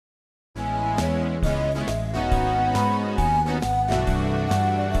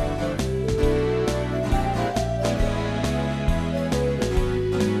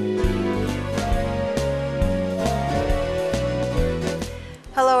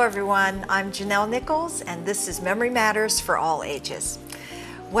everyone. I'm Janelle Nichols, and this is Memory Matters for All Ages.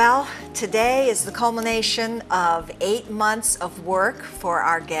 Well, today is the culmination of 8 months of work for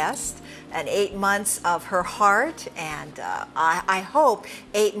our guest, and 8 months of her heart, and I hope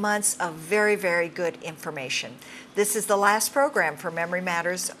 8 months of very, very good information. This is the last program for Memory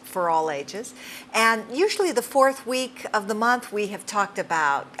Matters for All Ages, and usually the fourth week of the month we have talked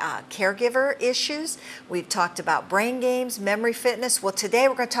about caregiver issues, we've talked about brain games, memory fitness. Well, today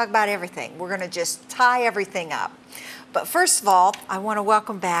we're going to talk about everything. We're going to just tie everything up. But first of all, I want to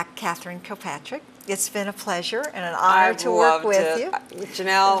welcome back Catherine Kilpatrick. It's been a pleasure and an honor to work with you.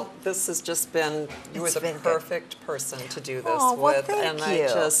 Janelle, this has just been, you were the perfect person to do this with. Thank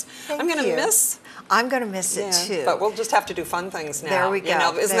you. I'm going to miss. I'm going to miss it too. But we'll just have to do fun things now. There we go. You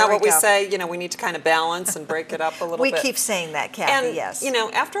know, isn't that what we say? You know, we need to kind of balance and break it up a little bit. We keep saying that, Kathy, and, yes. you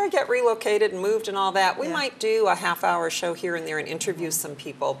know, after I get relocated and moved and all that, we might do a half-hour show here and there and interview some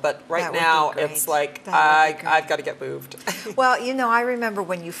people. But right now, it's like, I've got to get moved. Well, you know, I remember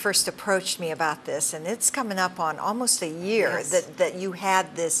when you first approached me about this, and it's coming up on almost a year that you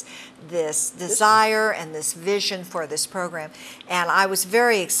had this desire and this vision for this program, and I was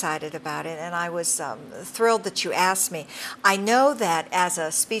very excited about it, and I was thrilled that you asked me. I know that as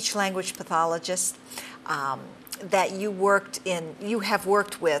a speech language pathologist that you have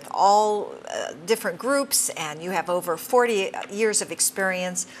worked with all different groups, and you have over 40 years of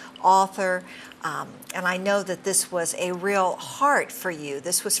experience, author, and I know that this was a real heart for you.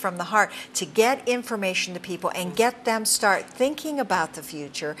 This was from the heart to get information to people and get them start thinking about the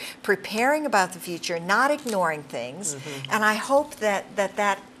future, preparing about the future, not ignoring things. And I hope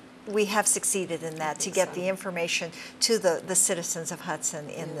that we have succeeded in that, to get the information to the citizens of Hudson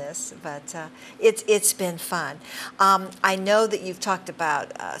in this, but it's been fun. I know that you've talked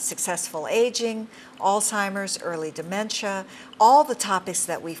about successful aging, Alzheimer's, early dementia, all the topics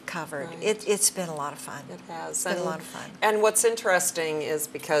that we've covered. It's been a lot of fun. It has. It's been a lot of fun. And what's interesting is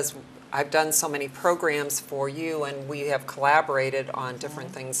because I've done so many programs for you, and we have collaborated on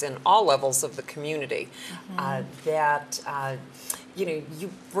different things in all levels of the community, you know, you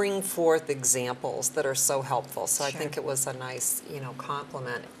bring forth examples that are so helpful. So I think it was a nice, you know,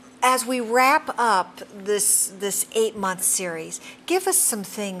 compliment. As we wrap up this 8-month series, give us some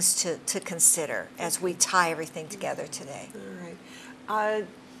things to consider as we tie everything together today. All right.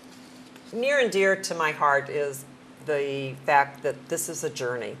 Near and dear to my heart is the fact that this is a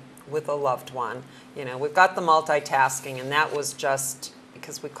journey with a loved one. You know, we've got the multitasking, and that was just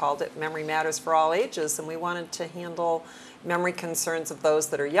because we called it Memory Matters for All Ages, and we wanted to handle memory concerns of those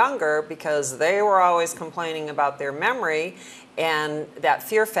that are younger, because they were always complaining about their memory and that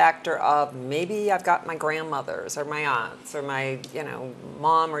fear factor of, maybe I've got my grandmother's or my aunt's or my, you know,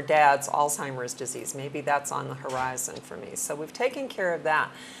 mom or dad's Alzheimer's disease. Maybe that's on the horizon for me. So we've taken care of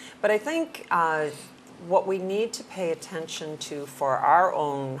that. But I think what we need to pay attention to for our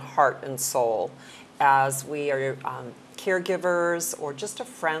own heart and soul as we are caregivers or just a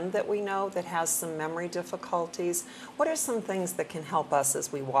friend that we know that has some memory difficulties, what are some things that can help us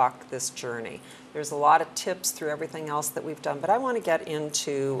as we walk this journey? There's a lot of tips through everything else that we've done, but I want to get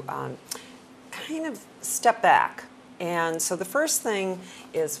into kind of step back. And so the first thing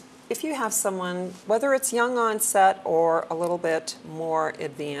is, if you have someone, whether it's young onset or a little bit more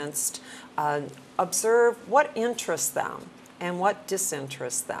advanced, observe what interests them and what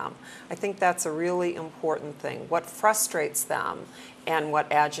disinterests them. I think that's a really important thing. What frustrates them and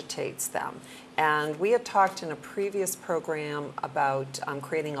what agitates them. And we had talked in a previous program about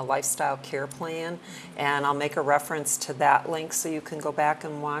creating a lifestyle care plan, and I'll make a reference to that link so you can go back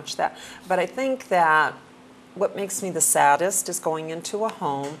and watch that. But I think that what makes me the saddest is going into a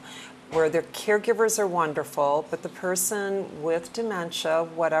home where their caregivers are wonderful, but the person with dementia,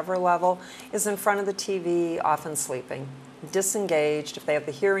 whatever level, is in front of the TV, often sleeping, disengaged. If they have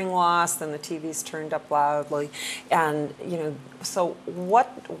the hearing loss, then the TV's turned up loudly. And, you know, so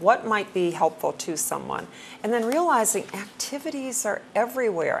what might be helpful to someone? And then realizing activities are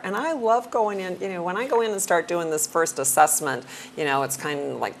everywhere. And I love going in, you know, when I go in and start doing this first assessment, you know, it's kind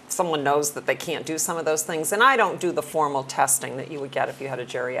of like someone knows that they can't do some of those things. And I don't do the formal testing that you would get if you had a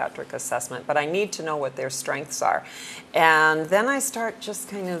geriatric assessment, but I need to know what their strengths are. And then I start just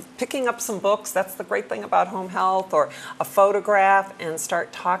kind of picking up some books. That's the great thing about home health, or a photograph, and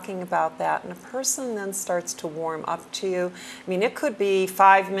start talking about that. And a person then starts to warm up to you. I mean, it could be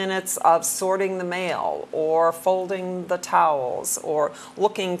 5 minutes of sorting the mail, or folding the towels, or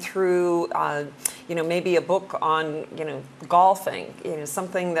looking through, you know, maybe a book on, you know, golfing, you know,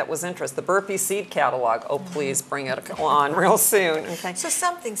 something that was interest. The Burpee Seed Catalog. Oh, please bring it on real soon. Okay. So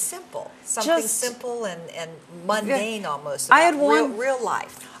something simple and mundane almost. I had one real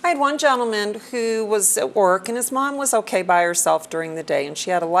life. I had one gentleman who was at work, and his mom was okay by herself during the day, and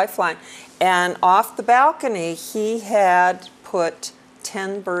she had a lifeline. And off the balcony, he had put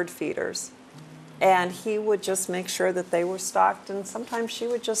 10 bird feeders. And he would just make sure that they were stocked, and sometimes she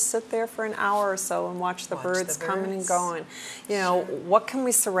would just sit there for an hour or so and watch the birds coming and going. You know, what can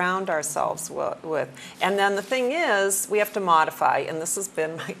we surround ourselves with? And then the thing is, we have to modify, and this has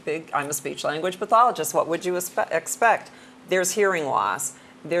been my big, I'm a speech language pathologist, what would you expect? There's hearing loss.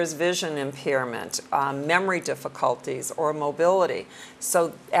 There's vision impairment, memory difficulties, or mobility.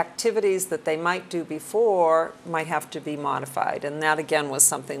 So activities that they might do before might have to be modified, and that again was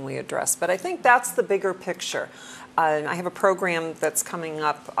something we addressed. But I think that's the bigger picture. I have a program that's coming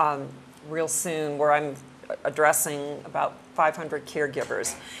up real soon where I'm addressing about 500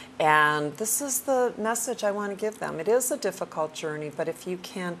 caregivers. And this is the message I want to give them. It is a difficult journey, but if you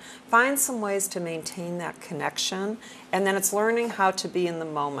can find some ways to maintain that connection, and then it's learning how to be in the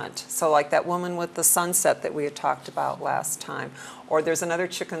moment. So like that woman with the sunset that we had talked about last time. Or there's another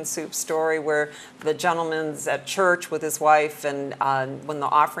chicken soup story where the gentleman's at church with his wife, and when the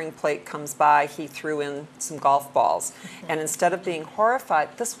offering plate comes by, he threw in some golf balls. And instead of being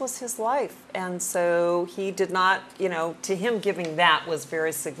horrified, this was his life. And so he did not, you know, to him giving that was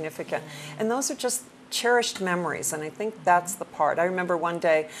very significant. And those are just cherished memories, and I think that's the part. I remember one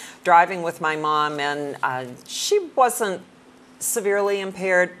day driving with my mom, and she wasn't severely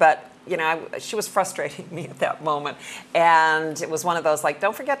impaired, but you know, she was frustrating me at that moment. And it was one of those like,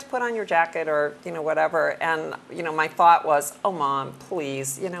 don't forget to put on your jacket, or, you know, whatever. And, you know, my thought was, oh, Mom,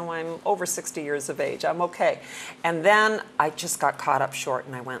 please, you know, I'm over 60 years of age. I'm okay. And then I just got caught up short,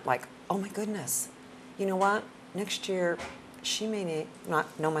 and I went like, oh, my goodness. You know what? Next year, she may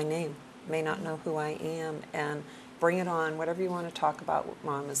not know my name, may not know who I am, and bring it on. Whatever you want to talk about,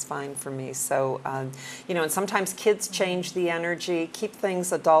 Mom, is fine for me. So, you know, and sometimes kids change the energy, keep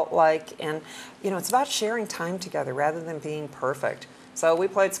things adult-like, and, you know, it's about sharing time together rather than being perfect. So we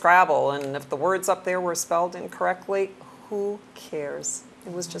played Scrabble, and if the words up there were spelled incorrectly, who cares?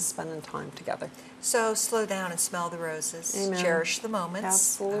 It was just spending time together. So slow down and smell the roses. Amen. Cherish the moments.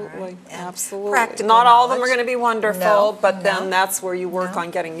 Absolutely, right. absolutely. Not all of them are going to be wonderful, but then that's where you work on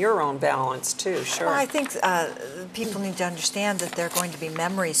getting your own balance too. Sure. Well, I think people need to understand that there are going to be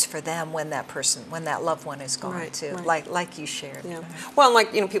memories for them when that person, when that loved one is gone too, like you shared. Yeah. Well, and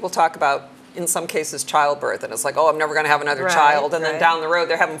like, you know, people talk about, in some cases, childbirth, and it's like, oh, I'm never going to have another child, and then down the road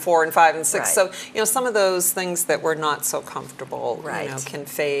they're having 4 and 5 and 6. So, you know, some of those things that were not so comfortable, you know, can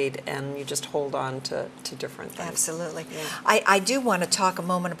fade, and you just hold on to different things. Absolutely. Yeah. I do want to talk a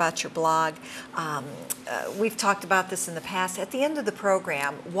moment about your blog. We've talked about this in the past. At the end of the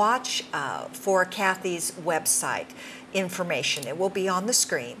program, watch for Kathy's website information. It will be on the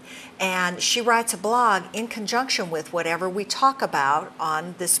screen. And she writes a blog in conjunction with whatever we talk about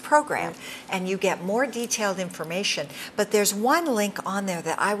on this program. And you get more detailed information. But there's one link on there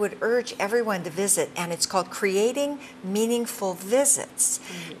that I would urge everyone to visit, and it's called Creating Meaningful Visits.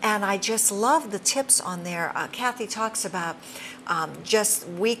 And I just love the tips on there. Kathy talks about just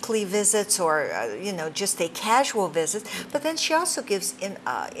weekly visits, or you know, just a casual visit, but then she also gives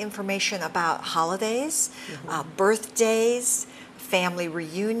information about holidays, birthdays, family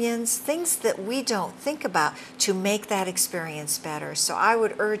reunions, things that we don't think about to make that experience better. So I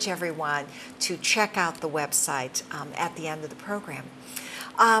would urge everyone to check out the website at the end of the program.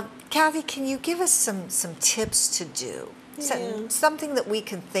 Kathy, can you give us some tips to do? Something that we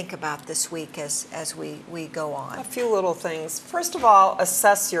can think about this week as we go on. A few little things. First of all,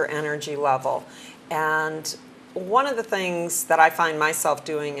 assess your energy level. And one of the things that I find myself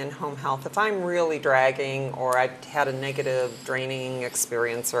doing in home health, if I'm really dragging, or I've had a negative draining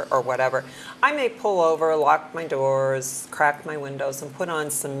experience, or whatever, I may pull over, lock my doors, crack my windows, and put on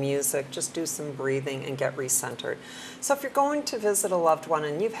some music, just do some breathing and get recentered. So if you're going to visit a loved one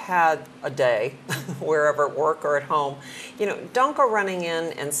and you've had a day, wherever at work or at home, you know, don't go running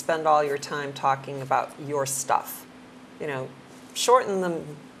in and spend all your time talking about your stuff. You know, shorten the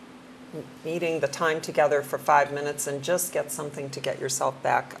meeting, the time together for 5 minutes, and just get something to get yourself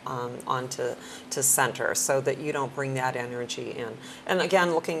back onto center, so that you don't bring that energy in. And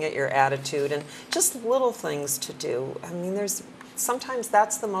again, looking at your attitude, and just little things to do. I mean, sometimes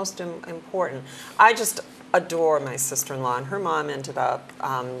that's the most important. adore my sister-in-law, and her mom ended up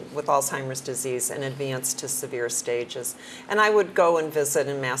with Alzheimer's disease and advanced to severe stages. And I would go and visit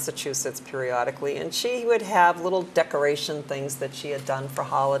in Massachusetts periodically, and she would have little decoration things that she had done for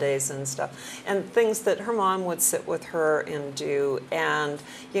holidays and stuff, and things that her mom would sit with her and do. And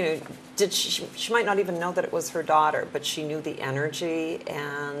you know, she might not even know that it was her daughter, but she knew the energy,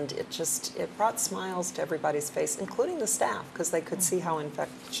 and it brought smiles to everybody's face, including the staff, because they could see how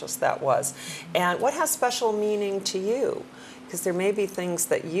infectious that was. And what has special meaning to you? Because there may be things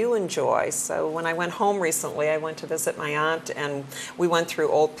that you enjoy. So when I went home recently, I went to visit my aunt, and we went through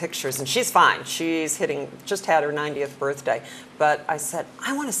old pictures, and she's fine. She's just had her 90th birthday. But I said,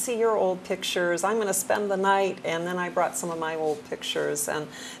 I want to see your old pictures. I'm going to spend the night. And then I brought some of my old pictures, and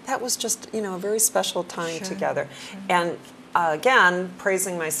that was just, you know, a very special time together. Sure. And again,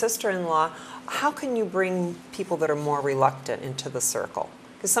 praising my sister-in-law, how can you bring people that are more reluctant into the circle?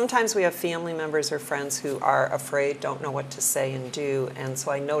 Because sometimes we have family members or friends who are afraid, don't know what to say and do. And so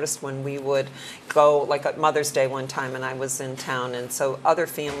I noticed when we would go, like at Mother's Day one time, and I was in town, and so other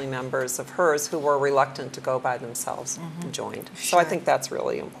family members of hers who were reluctant to go by themselves joined. Sure. So I think that's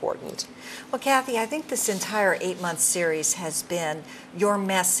really important. Well, Kathy, I think this entire 8-month series has been your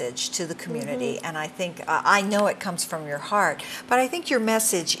message to the community, and I think, I know it comes from your heart, but I think your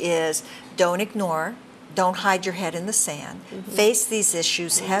message is don't ignore. Don't hide your head in the sand. Face these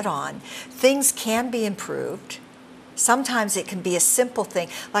issues head on. Things can be improved. Sometimes it can be a simple thing.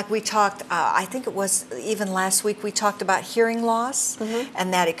 Like we talked, I think it was even last week, we talked about hearing loss,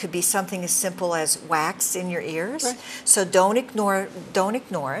 and that it could be something as simple as wax in your ears. Right. So don't ignore it.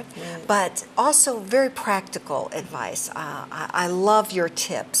 Right. But also very practical advice. I love your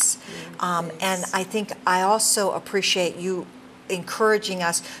tips. And I think I also appreciate you encouraging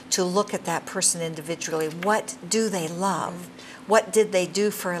us to look at that person individually. What do they love? What did they do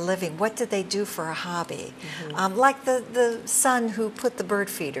for a living? What did they do for a hobby? Like the son who put the bird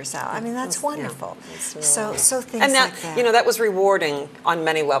feeders out. I mean, that's wonderful. Yeah, that's really so things and that, like that. You know, that was rewarding on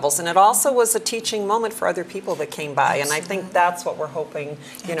many levels, and it also was a teaching moment for other people that came by. Absolutely. And I think that's what we're hoping,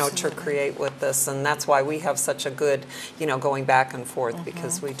 you know, to create with this, and that's why we have such a good, you know, going back and forth,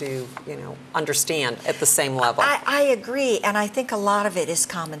 because we do, you know, understand at the same level. I agree, and I think a lot of it is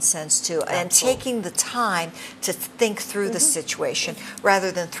common sense too, and taking the time to think through the situation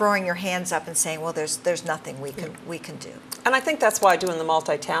rather than throwing your hands up and saying, well, there's nothing we can do. And I think that's why doing the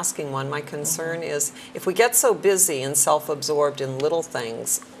multitasking one, my concern is if we get so busy and self-absorbed in little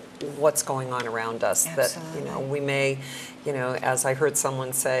things, what's going on around us? Absolutely. That, you know, we may, you know, as I heard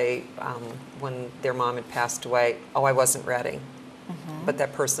someone say when their mom had passed away, oh, I wasn't ready. But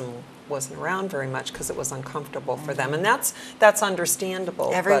that person wasn't around very much because it was uncomfortable for them, and that's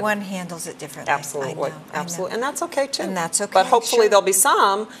understandable. Everyone handles it differently. Absolutely, absolutely, and that's okay too. And that's okay. But hopefully there'll be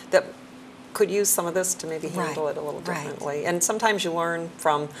some that could use some of this to maybe handle it a little differently. And sometimes you learn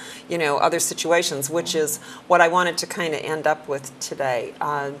from, you know, other situations, which is what I wanted to kind of end up with today.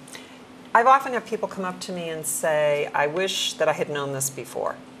 I've often had people come up to me and say, I wish that I had known this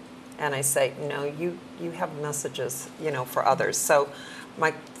before. And I say, no, you have messages, you know, for others. So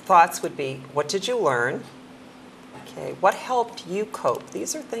my thoughts would be, what did you learn? Okay, what helped you cope?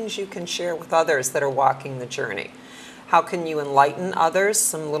 These are things you can share with others that are walking the journey. How can you enlighten others?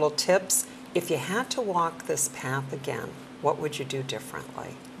 Some little tips. If you had to walk this path again, what would you do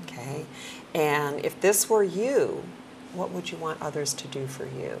differently? Okay, and if this were you, what would you want others to do for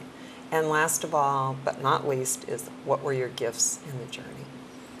you? And last of all, but not least, is what were your gifts in the journey?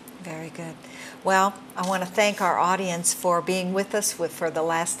 Very good. Well, I want to thank our audience for being with us for the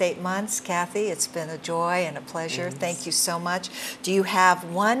last 8 months. Kathy, it's been a joy and a pleasure. Yes. Thank you so much. Do you have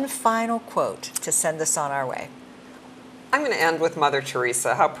one final quote to send us on our way? I'm going to end with Mother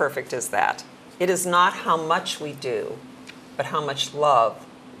Teresa. How perfect is that? It is not how much we do, but how much love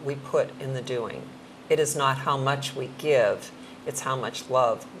we put in the doing. It is not how much we give, it's how much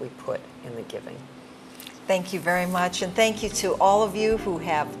love we put in the giving. Thank you very much, and thank you to all of you who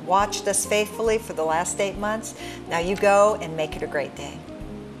have watched us faithfully for the last 8 months. Now you go and make it a great day.